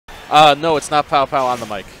No, it's not Pow Pow on the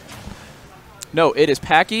mic. No, it is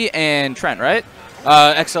Packy and Trent, right?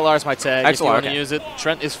 XLR is my tag. XLR, if you want to okay. use it.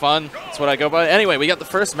 Trent is fun. That's what I go by. Anyway, we got the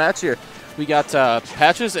first match here. We got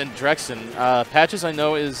Pvtches and Drexxin. Pvtches, I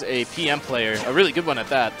know, is a PM player, a really good one at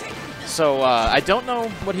that. So I don't know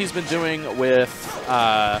what he's been doing with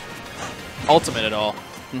Ultimate at all.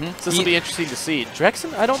 So this will be interesting to see.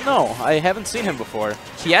 Drexxin, I don't know. I haven't seen him before.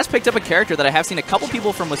 He has picked up a character that I have seen a couple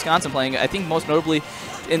people from Wisconsin playing. I think most notably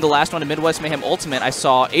in the last one in Midwest Mayhem Ultimate, I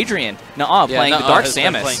saw Adrian playing the Dark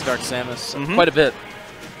Samus. Playing Dark Samus quite a bit.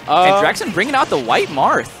 And Drexxin bringing out the White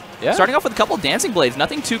Marth. Yeah. Starting off with a couple Dancing Blades.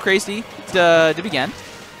 Nothing too crazy to begin.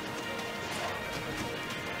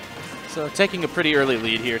 So taking a pretty early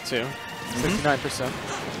lead here, too. 69%.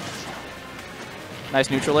 Nice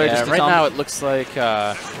neutral air. Yeah, right now it looks like...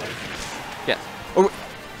 yeah. We're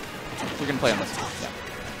going to play on this. Yeah.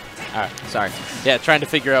 All right, sorry. Yeah, trying to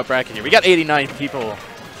figure out bracket here. We got 89 people.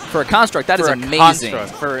 For a construct, that is amazing.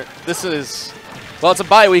 This is... Well, it's a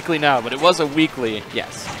bi-weekly now, but it was a weekly.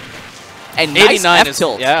 Yes. And 89 nice is...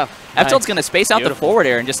 F-tilt. Yeah. F-tilt's going to space out the forward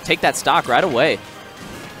air and just take that stock right away.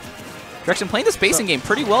 Drexxin playing the spacing game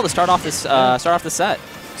pretty well to start off this set.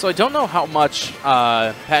 So I don't know how much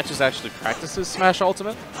Pvtches actually practices Smash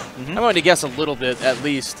Ultimate. I'm going to guess a little bit, at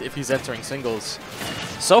least, if he's entering singles.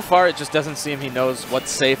 So far, it just doesn't seem he knows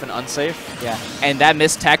what's safe and unsafe. Yeah, and that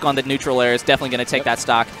missed tech on the neutral air is definitely going to take that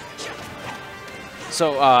stock.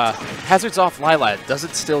 So, Hazards off Lila, does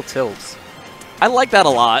it still tilt? I like that a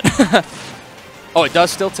lot. Oh, it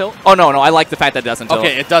does still tilt? Oh, no, I like the fact that it doesn't tilt.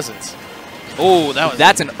 Okay, it doesn't. Oh,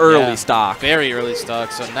 that's an early stock. Very early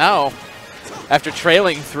stock. So now, after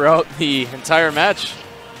trailing throughout the entire match,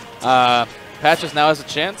 Pvtches now has a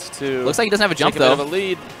chance to... Looks like he doesn't have a jump, take a bit of a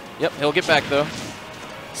lead. Yep, he'll get back, though.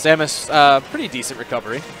 Samus, pretty decent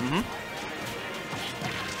recovery.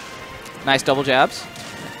 Nice double jabs.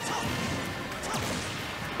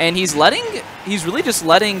 And he's really just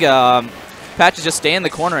letting Pvtches just stay in the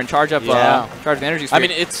corner and charge up charge the energy sphere. I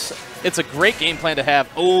mean, it's a great game plan to have.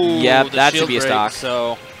 Oh, yeah, that should be a stock.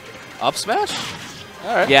 So, up smash?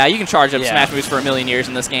 All right. Yeah, you can charge up smash moves for a million years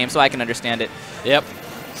in this game, so I can understand it. Yep.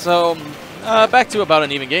 So, back to about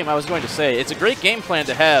an even game. I was going to say, it's a great game plan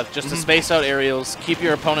to have, just to space out aerials, keep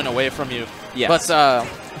your opponent away from you. Yes. But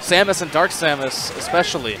Samus and Dark Samus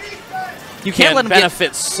especially, you can't let them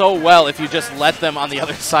benefit so well if you just let them on the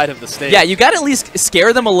other side of the stage. Yeah, you got to at least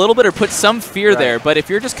scare them a little bit or put some fear there. But if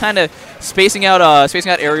you're just kind of spacing out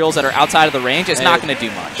aerials that are outside of the range, it's not going to do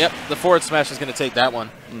much. Yep, the forward smash is going to take that one.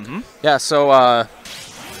 Yeah, so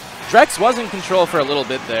Drex was in control for a little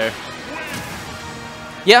bit there.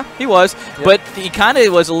 Yeah, he was, but he kind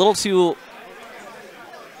of was a little too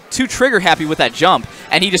trigger happy with that jump,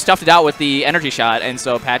 and he just stuffed it out with the energy shot, and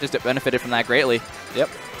so Pvtches benefited from that greatly. Yep.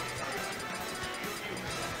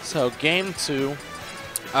 So game 2,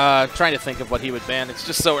 trying to think of what he would ban. It's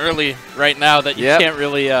just so early right now that you can't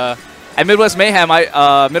really... At Midwest Mayhem,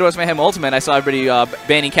 Midwest Mayhem Ultimate, I saw everybody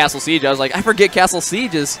banning Castle Siege. I was like, I forget Castle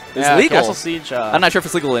Siege is legal. Castle Siege... I'm not sure if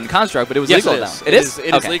it's legal in Construct, but it was yes, legal it is. now. It is?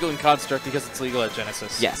 It is legal in Construct because it's legal at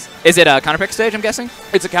Genesis. Yes. Is it a counterpick stage, I'm guessing?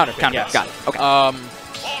 It's a counterpick, yes. Got it. Okay.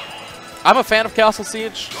 I'm a fan of Castle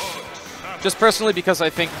Siege, just personally because I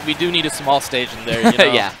think we do need a small stage in there, you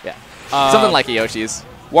know? Yeah. Something like a Yoshi's.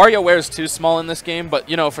 WarioWare is too small in this game, but,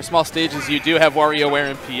 you know, for small stages, you do have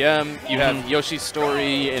WarioWare in PM. You have Yoshi's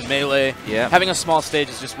Story in Melee. Yeah. Having a small stage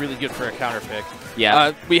is just really good for a counterpick.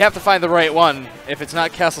 Yeah. We have to find the right one. If it's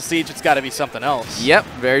not Castle Siege, it's got to be something else. Yep,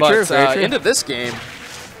 very true. Into this game...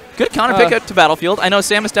 Good counterpick to Battlefield. I know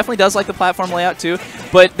Samus definitely does like the platform layout, too,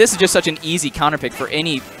 but this is just such an easy counterpick for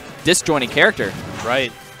any disjointed character.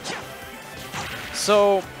 Right.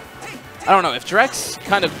 So, I don't know. If Drex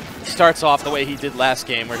kind of starts off the way he did last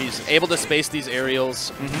game, where he's able to space these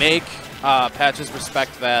aerials, make Pvtches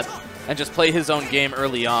respect that, and just play his own game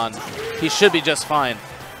early on, he should be just fine.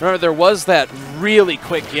 Remember, there was that really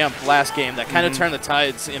quick Yimp last game that kind of turned the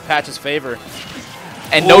tides in Pvtches' favor.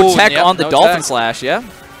 And no tech on the Dolphin Slash,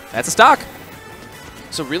 That's a stock.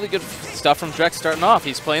 So really good stuff from Drex starting off.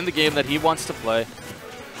 He's playing the game that he wants to play.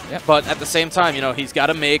 Yep. But at the same time, you know, he's got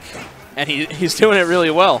to make, and he's doing it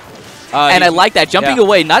really well. And I like that. Jumping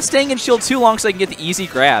away, not staying in shield too long so they can get the easy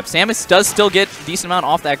grab. Samus does still get a decent amount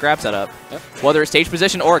off that grab setup, whether it's stage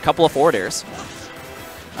position or a couple of forward airs.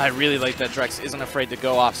 I really like that Drex isn't afraid to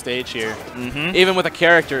go off stage here. Even with a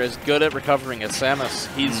character as good at recovering as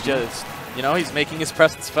Samus, he's just, you know, he's making his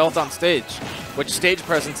presence felt on stage, which stage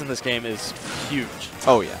presence in this game is huge.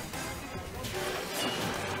 Oh, yeah.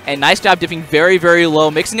 And nice job dipping very, very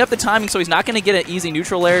low, mixing up the timing so he's not going to get an easy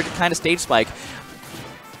neutral air kind of stage spike.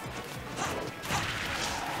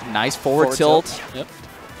 Nice forward tilt. Yep.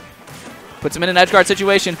 Puts him in an edge guard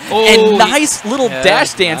situation. Oh, and nice little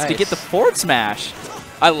dash dance to get the forward smash.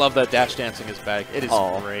 I love that dash dancing is back. It is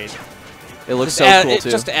great. It looks so cool, too.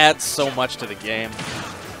 It just adds so much to the game.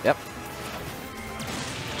 Yep.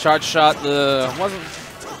 Charge shot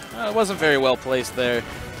wasn't very well placed there.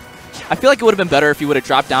 I feel like it would have been better if he would have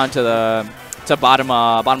dropped down to the bottom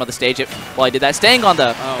of the stage while he did that. Staying on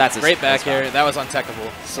the that's great back air. That was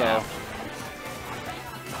untechable. So. Yeah.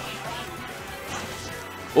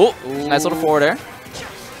 Oh, nice little forward air.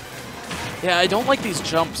 Yeah, I don't like these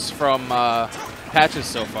jumps from Pvtches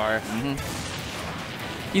so far.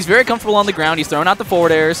 He's very comfortable on the ground. He's throwing out the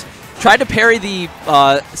forward airs. Tried to parry the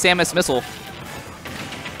Samus missile.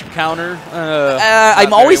 Counter.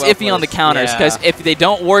 I'm always iffy on the counters because if they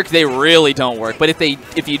don't work, they really don't work. But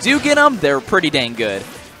if you do get them, they're pretty dang good.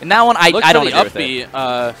 And that one, I don't agree with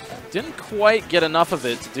it. Didn't quite get enough of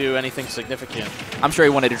it to do anything significant. I'm sure he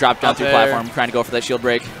wanted to drop down through platform, trying to go for that shield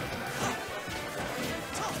break.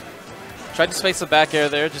 Tried to space the back air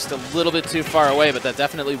there, just a little bit too far away, but that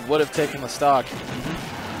definitely would have taken the stock.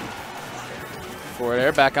 Forward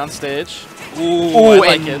air, back on stage. Ooh,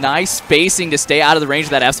 and nice spacing to stay out of the range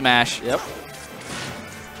of that F smash. Yep.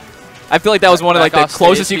 I feel like that was one of the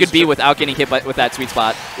closest you could be without getting hit with that sweet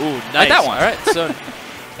spot. Ooh, nice. Like that one. All right, so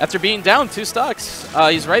after being down 2 stocks,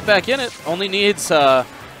 he's right back in it. Only needs a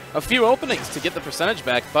few openings to get the percentage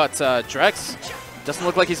back, but Drex doesn't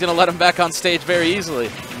look like he's going to let him back on stage very easily.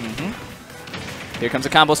 Here comes a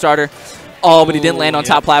combo starter. Oh, but he didn't land on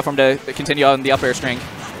top platform to continue on the up air string.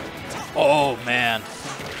 Oh, man.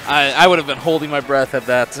 I would have been holding my breath if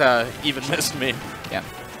that even missed me. Yeah.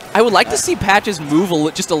 I would like to see Pvtches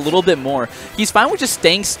move just a little bit more. He's fine with just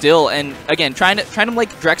staying still and, again, trying to like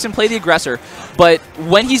Drexxin play the aggressor. But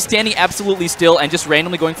when he's standing absolutely still and just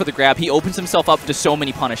randomly going for the grab, he opens himself up to so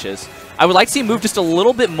many punishes. I would like to see him move just a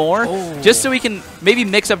little bit more, just so he can maybe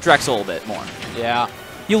mix up Drexxin a little bit more. Yeah.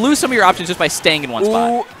 You lose some of your options just by staying in one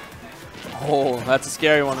spot. Oh, that's a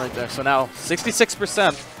scary one right there. So now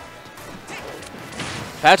 66%.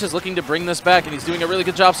 Pvtches looking to bring this back, and he's doing a really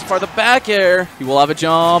good job so far. The back air. He will have a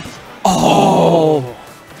jump. Oh.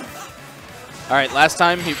 All right, last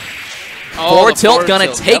time he... forward tilt,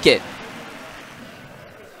 gonna take it.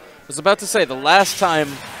 I was about to say, the last time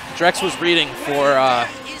Drex was reading for a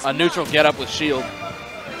neutral get-up with shield.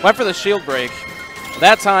 Went for the shield break.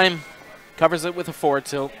 That time, covers it with a forward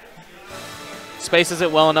tilt. Spaces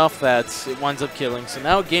it well enough that it winds up killing. So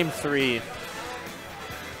now game 3.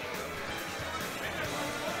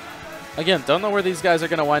 Again, don't know where these guys are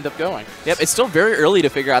going to wind up going. Yep, it's still very early to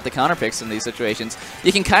figure out the counter picks in these situations.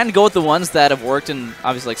 You can kind of go with the ones that have worked in,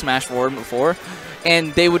 obviously, like Smash 4 before,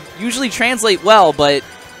 and they would usually translate well, but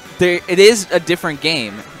it is a different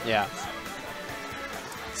game. Yeah.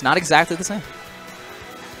 It's not exactly the same.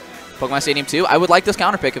 Pokemon Stadium 2, I would like this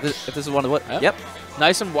counter pick if this is one of what. Yep.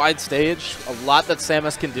 Nice and wide stage. A lot that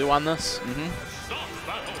Samus can do on this.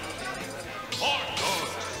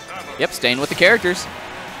 Yep, staying with the characters.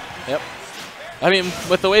 Yep. I mean,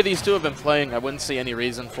 with the way these two have been playing, I wouldn't see any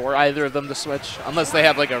reason for either of them to switch, unless they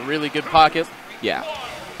have like a really good pocket. Yeah.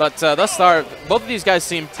 But thus far, both of these guys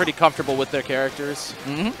seem pretty comfortable with their characters.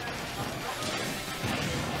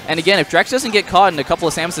 And again, if Drex doesn't get caught in a couple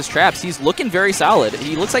of Samus' traps, he's looking very solid.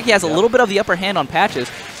 He looks like he has a little bit of the upper hand on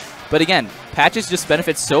Pvtches. But again, Pvtches just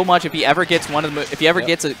benefits so much if he ever gets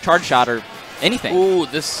gets a charge shot or anything. Ooh,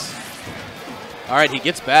 this. All right, he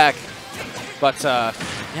gets back. But,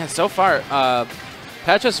 yeah, so far,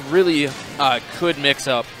 Pvtches really could mix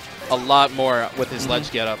up a lot more with his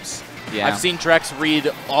ledge get-ups. Yeah. I've seen Drex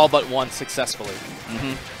read all but one successfully.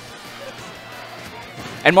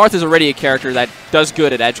 And Martha's already a character that does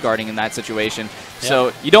good at edge guarding in that situation.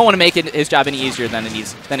 So you don't want to make his job any easier than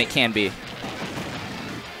it can be.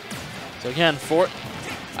 So again,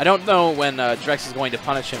 I don't know when Drex is going to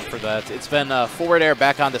punish him for that. It's been forward air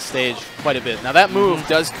back onto stage quite a bit. Now that move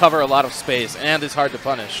does cover a lot of space and is hard to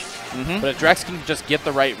punish. But if Drex can just get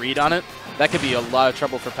the right read on it, that could be a lot of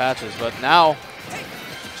trouble for Pvtches. But now,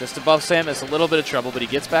 just above Samus, a little bit of trouble, but he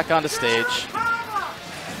gets back onto stage.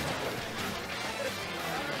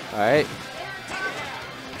 All right.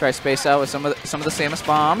 Try space out with some of the Samus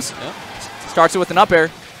bombs. Yep. Starts it with an up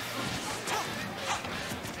air.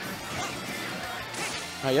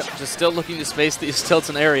 Yep, just still looking to space these tilts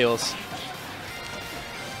and aerials.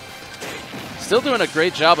 Still doing a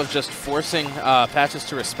great job of just forcing Pvtches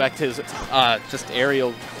to respect his just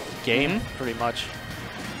aerial game, pretty much.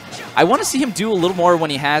 I want to see him do a little more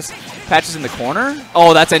when he has Pvtches in the corner.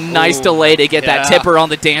 Oh, that's a nice delay to get that tipper on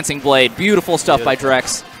the dancing blade. Beautiful stuff by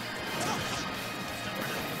Drex.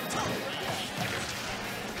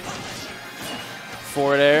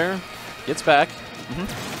 Forward air, gets back.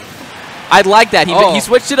 I'd like that. He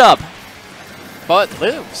switched it up. But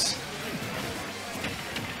lives.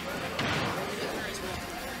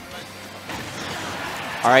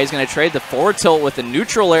 All right, he's going to trade the forward tilt with the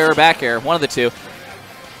neutral air or back air. One of the two.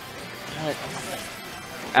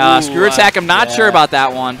 Screw attack. I'm not sure about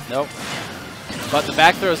that one. Nope. But the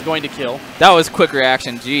back throw is going to kill. That was quick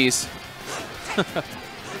reaction. Jeez.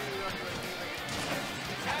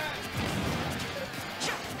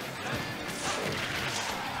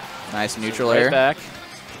 Nice neutral air. Back.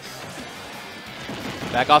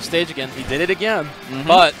 Back off stage again. He did it again.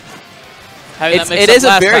 But having that mix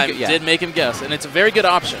up last time did make him guess, and it's a very good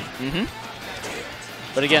option.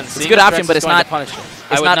 But again, it's a good option, but it's not punish him.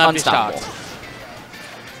 It's not unstoppable.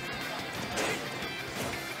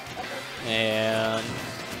 And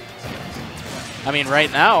I mean,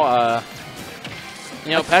 right now,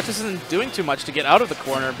 you know, Pvtches isn't doing too much to get out of the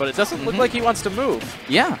corner, but it doesn't look like he wants to move.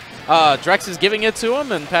 Yeah. Drex is giving it to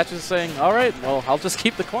him, and Pvtches is saying, "All right, well, I'll just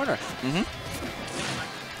keep the corner."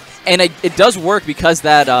 And it does work because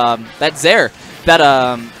that that Zair,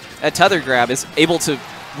 that tether grab is able to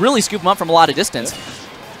really scoop him up from a lot of distance.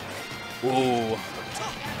 Ooh.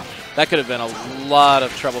 That could have been a lot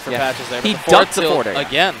of trouble for Pvtches there. He ducked the forward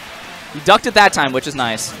again. He ducked it that time, which is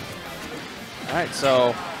nice. All right,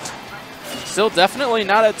 so still definitely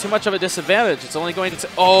not at too much of a disadvantage. It's only going to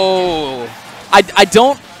I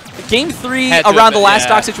don't game 3 around the last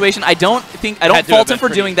stock situation. I don't fault him for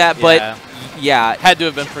doing that, but yeah, had to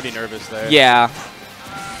have been pretty nervous there. Yeah.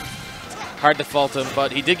 Hard to fault him,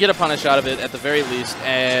 but he did get a punish out of it at the very least.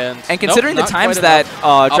 And considering the times that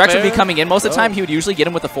Drex would be coming in most of the time, he would usually get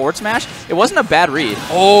him with a forward smash. It wasn't a bad read.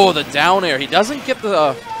 Oh, the down air. He doesn't get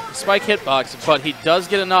the spike hitbox, but he does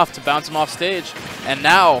get enough to bounce him off stage. And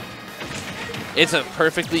now it's a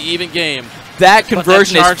perfectly even game. That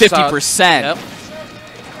conversion is 50%. Yep.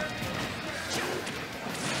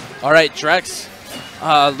 All right, Drex.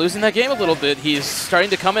 Losing that game a little bit. He's starting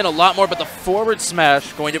to come in a lot more, but the forward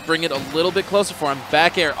smash going to bring it a little bit closer for him.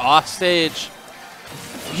 Back air off stage.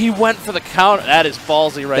 He went for the counter. That is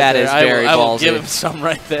ballsy right there. That is very ballsy. I will give him some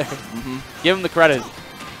right there. Give him the credit.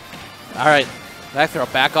 All right. Back throw.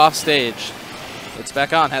 Back off stage. It's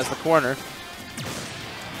back on. Has the corner.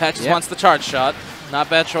 Pvtches wants the charge shot. Not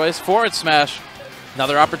bad choice. Forward smash.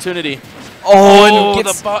 Another opportunity. Oh,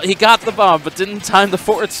 and he got the bomb, but didn't time the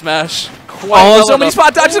forward smash. So many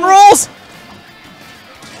spot dodges and rolls!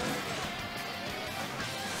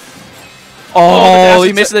 Oh,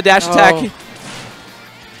 he missed the dash attack.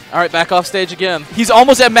 All right, back off stage again. He's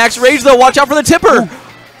almost at max rage, though. Watch out for the tipper.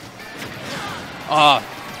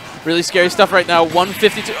 Really scary stuff right now.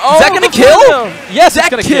 152. Oh, is that going to kill? Yes,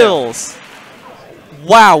 that kills.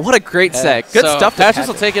 Wow, what a great set. Good stuff. Pvtches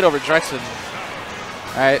will take it over Drexxin.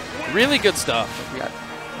 All right, really good stuff.